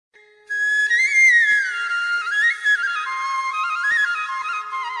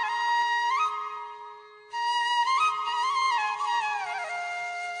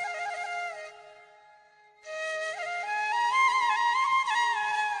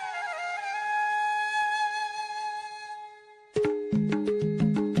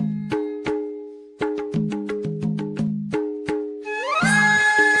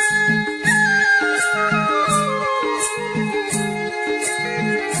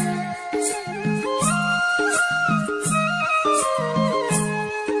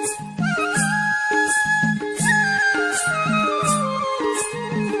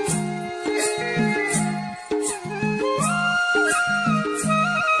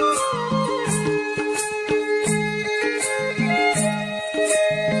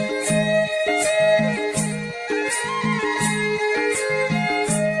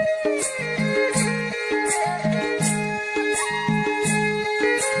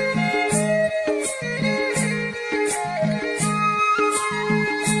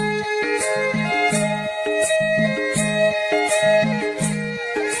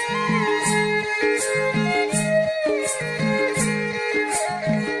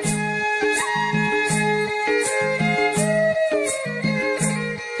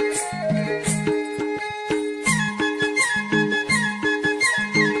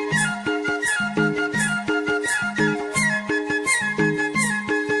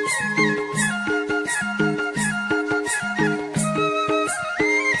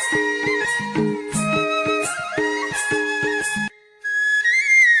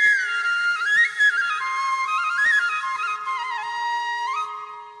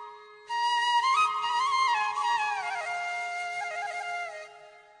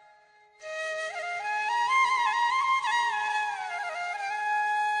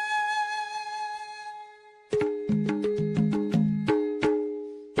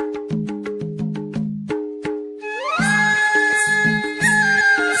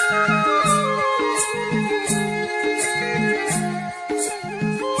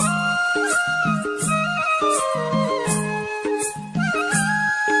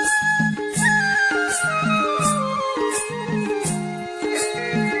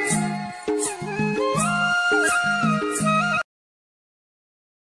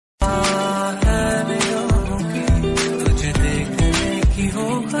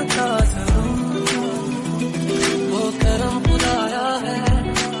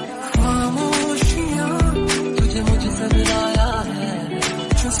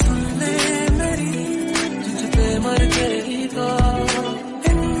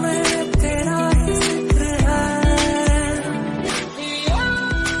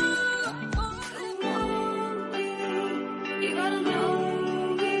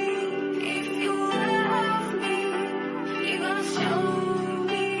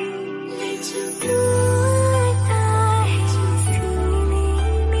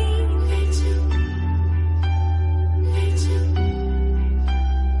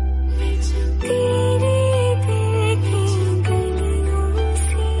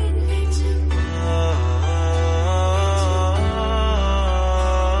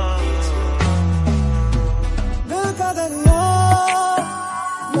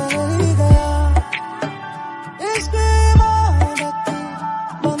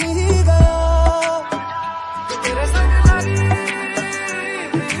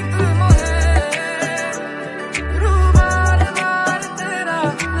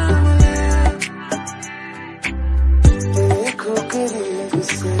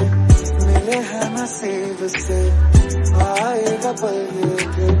मिले हैं नसीब से, आएगा पल ये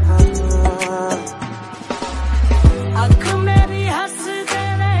फिर आना। अख मेरी हंस दे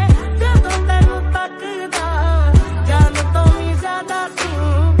रे जदों तेनू तकदा, जान तो भी ज्यादा तू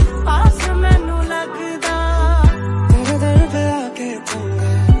पास मैनू लगदा। तेरे दर पे आके तुम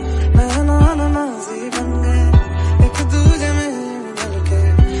गए, मेहमान नवाजी बन गए, एक दूजे में मिल के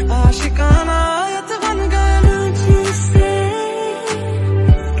आशिकाना आयत बन गए। तुझसे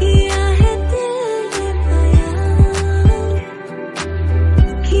किया है दिल ने बयां,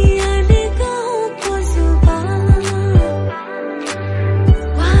 किया निगाहों को जुबान,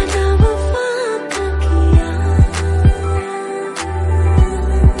 वादा वफा का किया।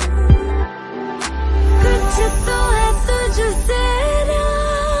 कुछ तो है तुझसे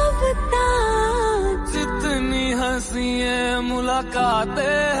राबता, जितनी हंसी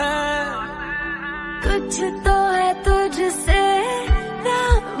मुलाकातें हैं, कुछ तो है तुझसे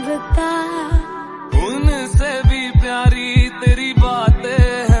राबता, उनसे भी प्यारी तेरी बातें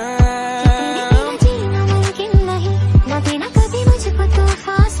हैं। जीना मुमकिन नहीं, न देना कभी मुझको तो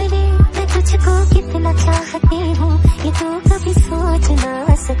फासले, मैं तुझको कितना चाहती हूँ ये तो कभी सोच ना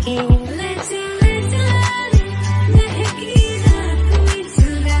सके। ले जा महकी रात में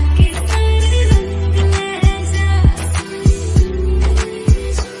चुरा के सारे रंग ले जा।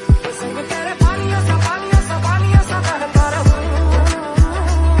 संग तेरे पानियों सा बहता रहूं,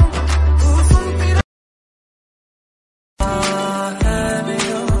 तू सुनती है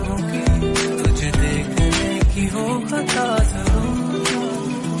निगाहों की, तुझे देखने की हो खता जरूर,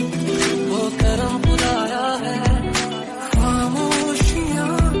 वो करम बुलाया है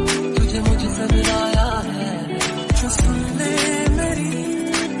खामोशियां, तुझे मुझसे मिलाया है, जो सुन ले मेरी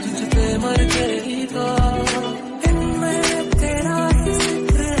तुझ पे मर गई तो इनमें तेरा ही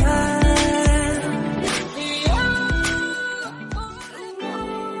जिक्र है।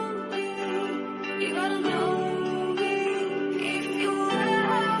 You gotta know me, if you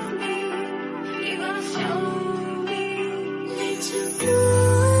love me, you gotta show me. Let you do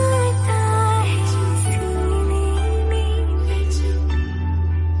it, I just feeling me. Let you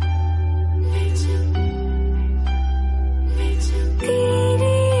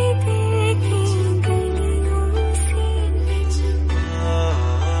तेरी देखी गलियों से, let you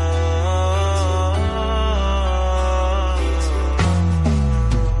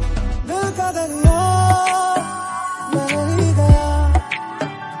दिल का दरिया बन ही गया,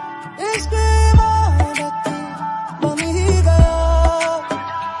 इश्क इबादत बन ही गया,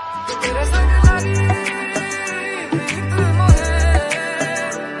 तेरे संग लगी प्रीत मोहे,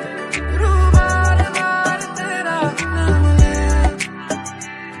 रूह बार बार तेरा नाम ले।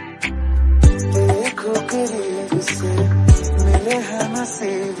 तेरे खो करीब से मिले हैं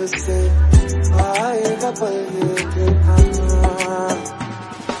नसीब से, आएगा पल ये फिर आना।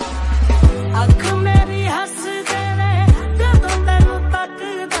 अख मेरी हंस दे रे जदों तेनू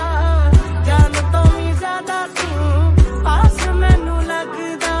तकदा, जान तो भी ज्यादा तू पास मैनू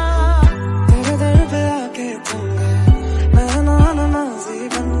लगदा। तेरे दर पे आके तुम गए, मेहमान नवाजी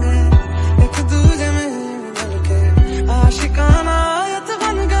बन गए, एक दूजे में मिल के आशिकाना आयत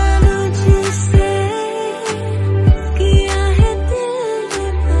बन गए। तुझसे किया है दिल ने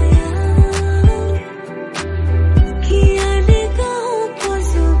बयां, किया निगाहों को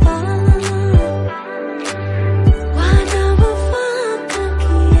जुबान, वादा वफा का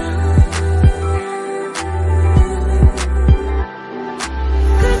किया।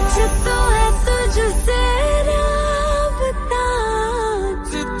 कुछ तो है तुझसे राबता,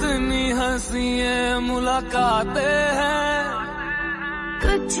 जितनी हंसी मुलाकातें हैं,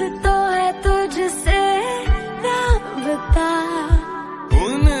 कुछ तो है तुझसे राबता,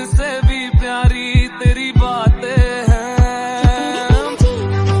 उनसे भी प्यारी तेरी बातें हैं।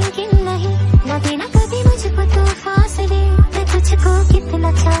 जीना मुमकिन नहीं, न देना कभी मुझको तो फासले, मैं तुझको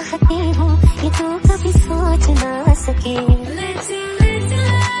कितना चाहती हूँ ये तो कभी सोच ना सके। ले जा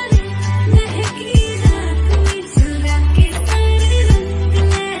महकी रात में चुरा के सारे रंग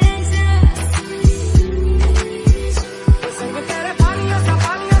ले जा। संग तेरे पानियों सा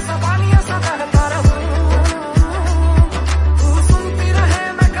बहता रहूं, तू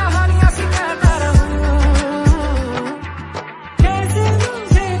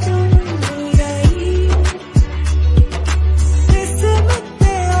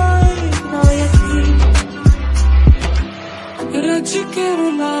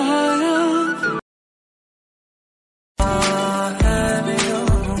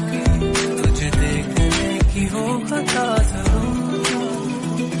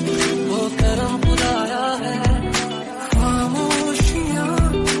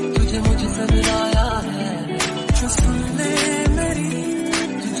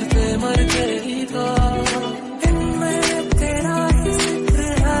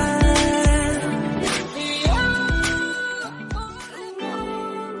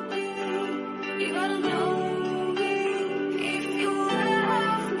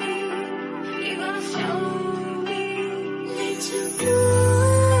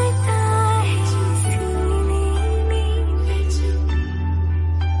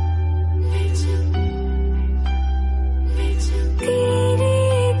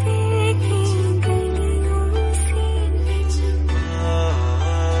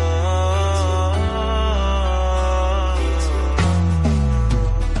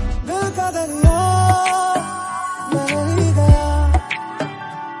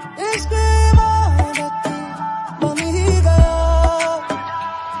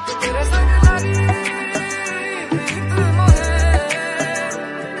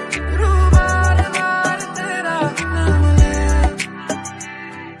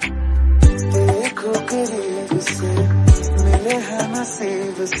मिले हैं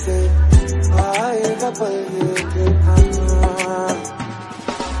नसीब से, आएगा पल ये फिर आना।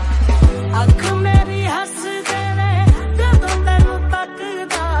 अख मेरी हस देवे जदों तेनू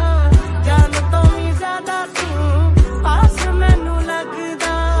तकदा, जान तो भी ज्यादा तू पास मैनू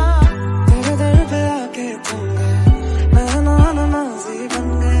लगदा। तेरे दर पे आके तुम गए, मेहमान नवाजी बन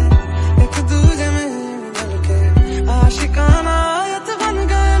गए, एक दूजे में मिल के आशिकाना आयत बन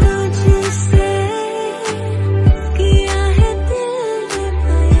गए। तुझसे किया है दिल ने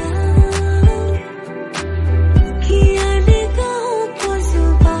बयां, किया निगाहों को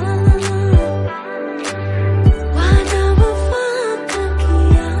जुबान, वादा वफा का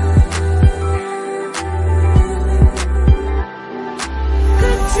किया।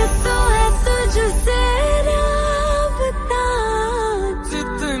 कुछ तो है तुझसे राबता,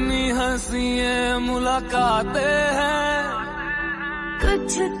 जितनी हंसी मुलाकातें हैं,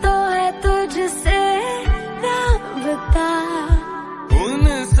 कुछ तो है तुझसे राबता,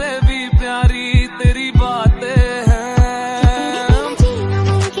 उनसे भी प्यारी तेरी बातें हैं। जीना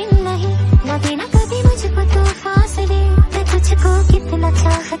मुमकिन नहीं, न देना कभी मुझको तो फासले। मैं तुझको कितना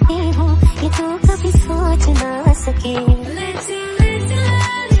चाहती हूँ ये तो कभी सोच ना सके। ले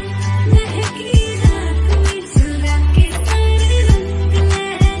चल महकी रात में चुरा के सारे रंग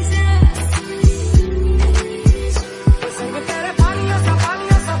ले जा। संग तेरे पानियों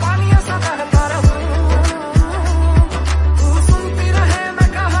सा बहता रहूं, तू सुनती रहे मैं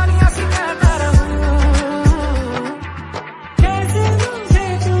कहानियां सी कहता रहूं। कैसे मुझे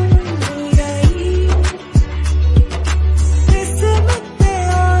तुम बुराई, किस्मत पे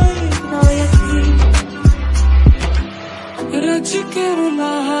आई ना यकीन। रज के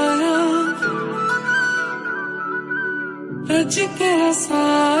रुलाया, रज के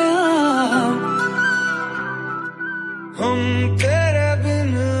हंसाया, हम तेरे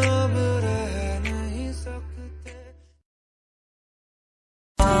बिन अब रह नहीं सकते।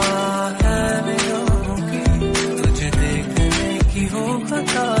 है मेरों की तुझे देखने की हो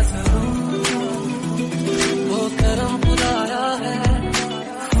खता जरूर, वो करम बुलाया है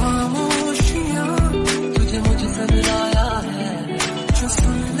खामोशियां, तुझे मुझसे मिलाया है। जो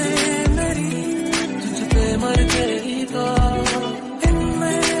सुन ले मेरी तुझ पे मर गई तो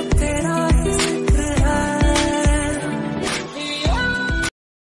इनमें तेरा ही जिक्र है।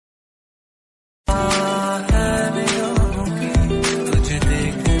 है मेरों की तुझे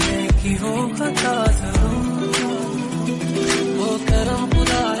देखने की हो खता जरूर, वो करम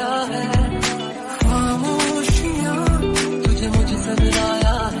बुलाया है खामोशियां, तुझे मुझसे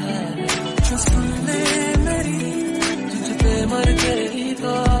मिलाया है। जो सुन ले मेरी तुझ पे मर गई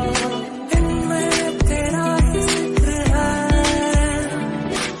तो इनमें तेरा ही जिक्र है।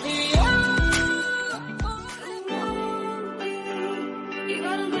 You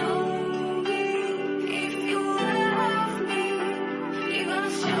gotta know me, if you love me, you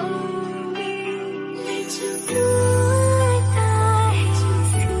gotta show me. Let you do it, I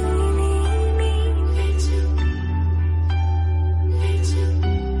just feeling me. Let you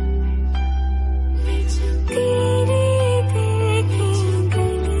तेरे देखी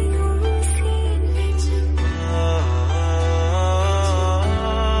गलियों से, let you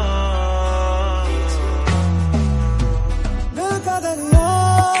दिल का दरिया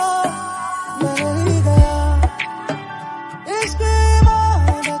मैं ही गया, इश्क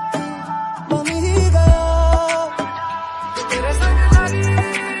इबादत बन ही गया। तेरे संग लगी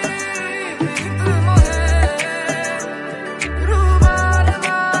प्रीत मोहे, रू बार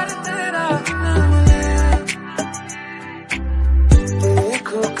बार तेरा नाम ले।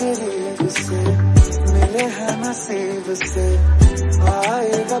 देखो करीब से मिले हैं नसीब से,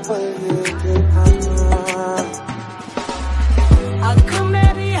 आएगा पल ये फिर आना। अख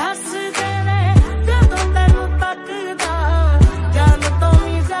मेरी हस देवे जदों तेनू तकदा, जान तो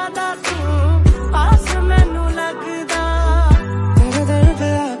भी ज्यादा तू पास मैनू लगदा। तेरे दर पे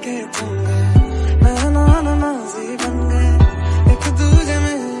आके तुम गए, मेहमान नवाजी बन गए, एक दूजे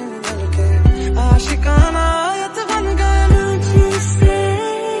में मिल के आशिकाना आयत बन गए। तुझसे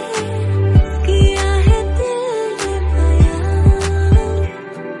किया है दिल ने बयां,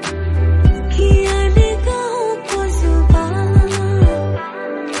 किया निगाहों को जुबान,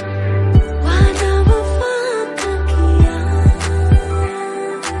 वादा वफा का किया।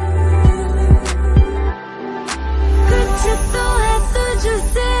 कुछ तो है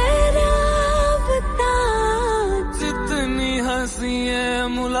तुझसे राबता, जितनी हंसी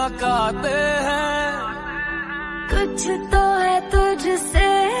मुलाकातें हैं, कुछ तो है तुझसे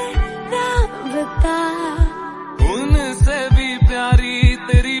राबता, उनसे भी प्यारी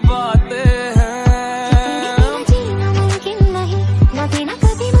तेरी बातें हैं। जीना मुमकिन नहीं, न देना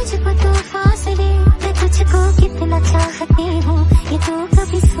कभी मुझको तो फासले। मैं तुझको कितना चाहती हूँ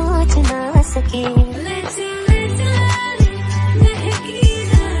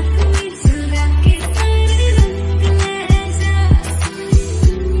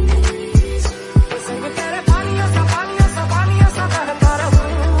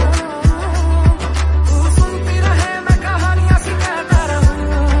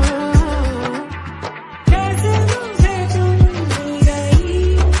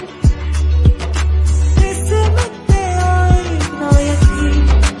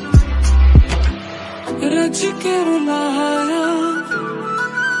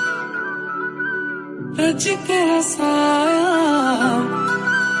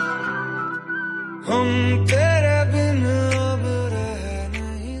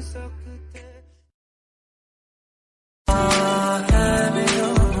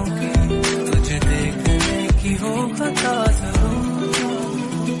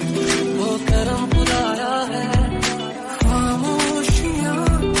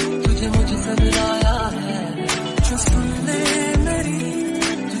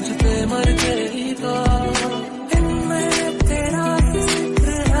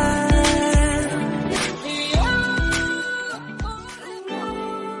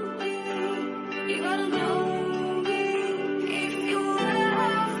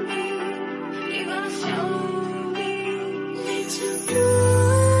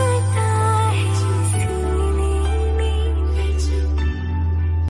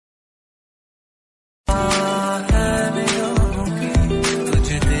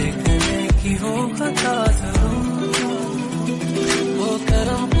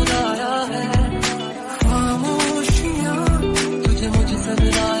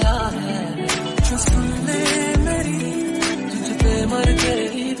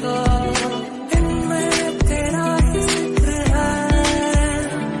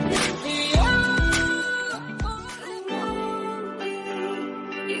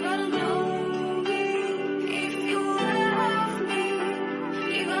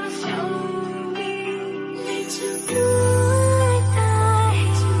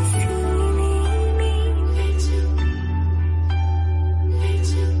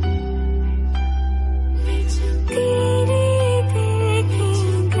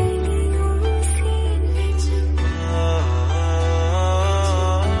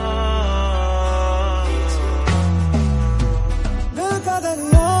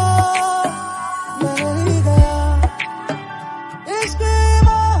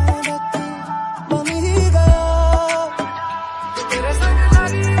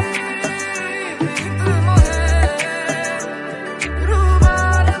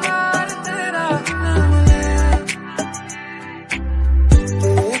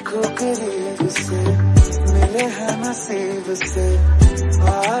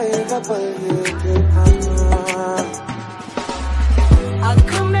पल ये फिर आना।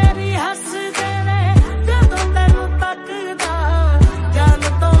 अख मेरी हस देवे जदों तैनू तकदा, जान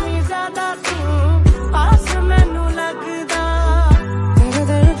तो भी ज्यादा तू पास मैनू लगदा। तेरे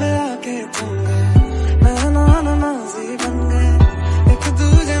दर पे आके थम गए, मेहमान नवाजी बन गए, एक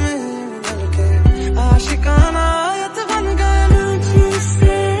दूजे में मिल के आशिकाना आयत बन गए।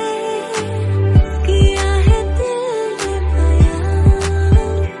 तुझसे किया है दिल ने बयां,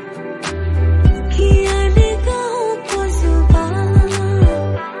 किया निगाहों को जुबान,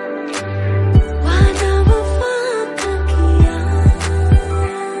 वादा वफा का किया।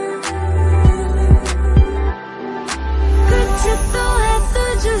 कुछ तो है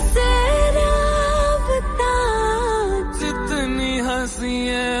तुझसे राबता, जितनी हंसी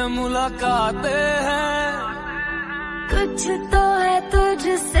मुलाकातें हैं, कुछ तो है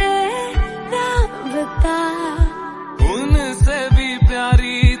तुझसे राबता, उनसे भी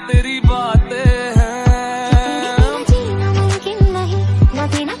प्यारी तेरी बातें हैं। जीना मुमकिन नहीं, न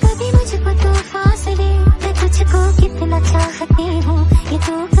देना कभी मुझको तो फासले। मैं तुझको कितना चाहती हूँ ये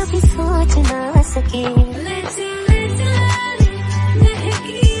तू कभी सोच ना सके। ले चला रे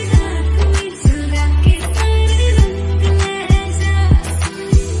महकी रात में, चुरा के सारे रंग ले जा।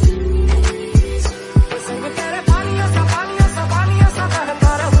 संग तेरे पानियों सा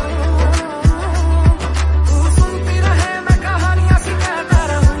बहता रहूं, तू सुनती रहे मैं कहानियां सी कहता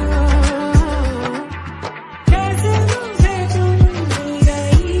रहूं। कैसे मुझे तुम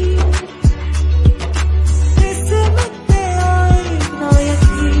गई, किस्मत में आई ना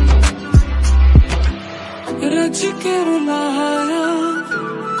यकीन। रज के रुलाया,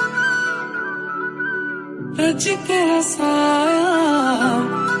 रज के हंसाया,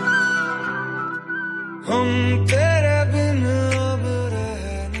 हम तेरे बिन अब रह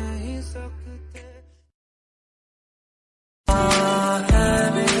नहीं सकते। है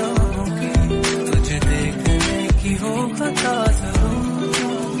मेरों की तुझे देखने की हो खता जरूर,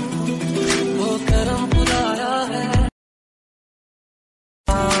 वो करम बुलाया है।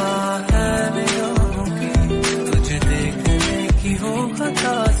 है मेरों की तुझे देखने की हो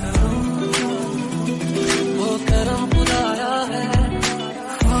खता जरूर, वो करम बुलाया है।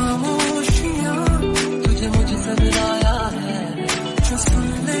 खामोशियां तुझे मुझसे मिलाया है, जो सुन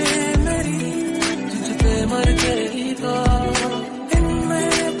ले मेरी तुझ पे मर गई तो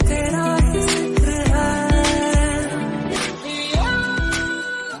इनमें तेरा ही जिक्र है।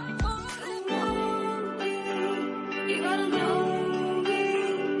 You gotta know me,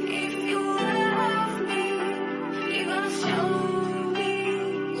 if you love me, you gotta show me.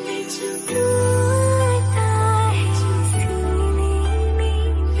 Let you do it, I just feeling me.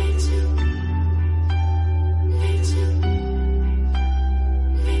 Let you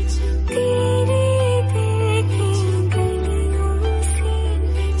तेरे देखी गलियों से,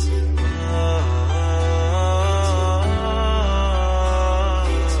 let you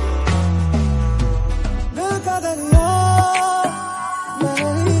दिल का दरिया मैं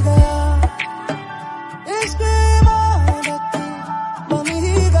ही गया, इश्क इबादत बन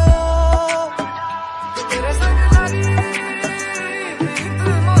ही गया। तेरे संग लगी प्रीत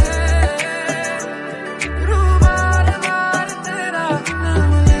मोहे, रू बार बार तेरा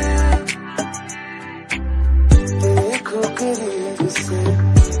नाम ले। देखो करीब से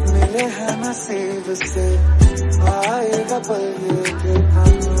मिले हैं नसीब से, आएगा पल ये फिर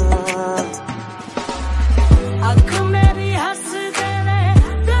आना। अख मेरी हस देवे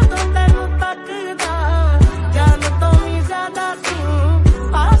जदों तैनू तकदा, जान तो भी ज्यादा तू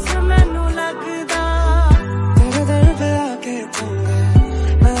पास मैनू लगदा। तेरे दर पे आके थम गए,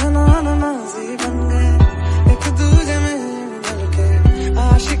 मेहमान नवाजी बन गए, एक दूजे में मिल के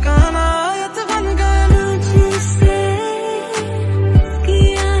आशिकाना आयत बन गए। तुझसे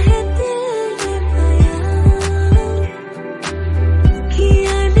किया है दिल ने बयां,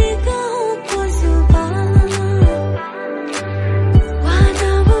 किया निगाहों को जुबान,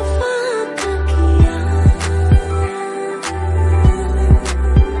 वादा वफा का किया।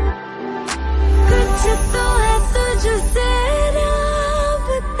 कुछ तो है तुझसे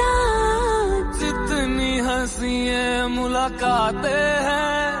राबता, जितनी हंसी मुलाकातें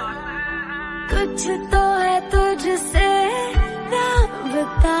हैं, कुछ तो है तुझसे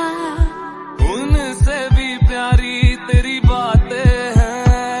राबता, उनसे भी प्यारी तेरी बातें हैं।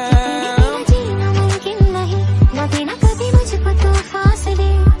 जीना मुमकिन नहीं, न देना कभी मुझको तो फासले।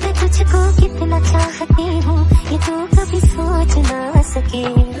 मैं तुझको कितना चाहती हूँ ये तू कभी सोच ना सके।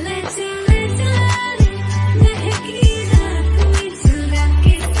 ले चला रे महकी रात में, चुरा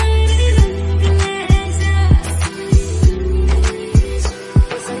के सारे रंग ले जा।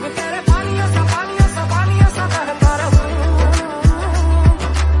 संग तेरे पानियों सा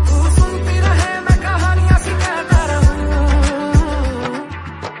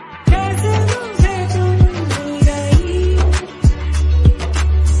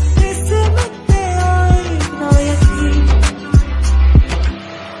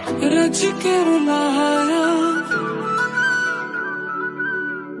रज के रुलाया,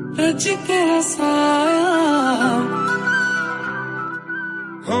 रज के हंसाया,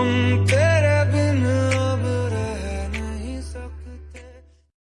 हम तेरे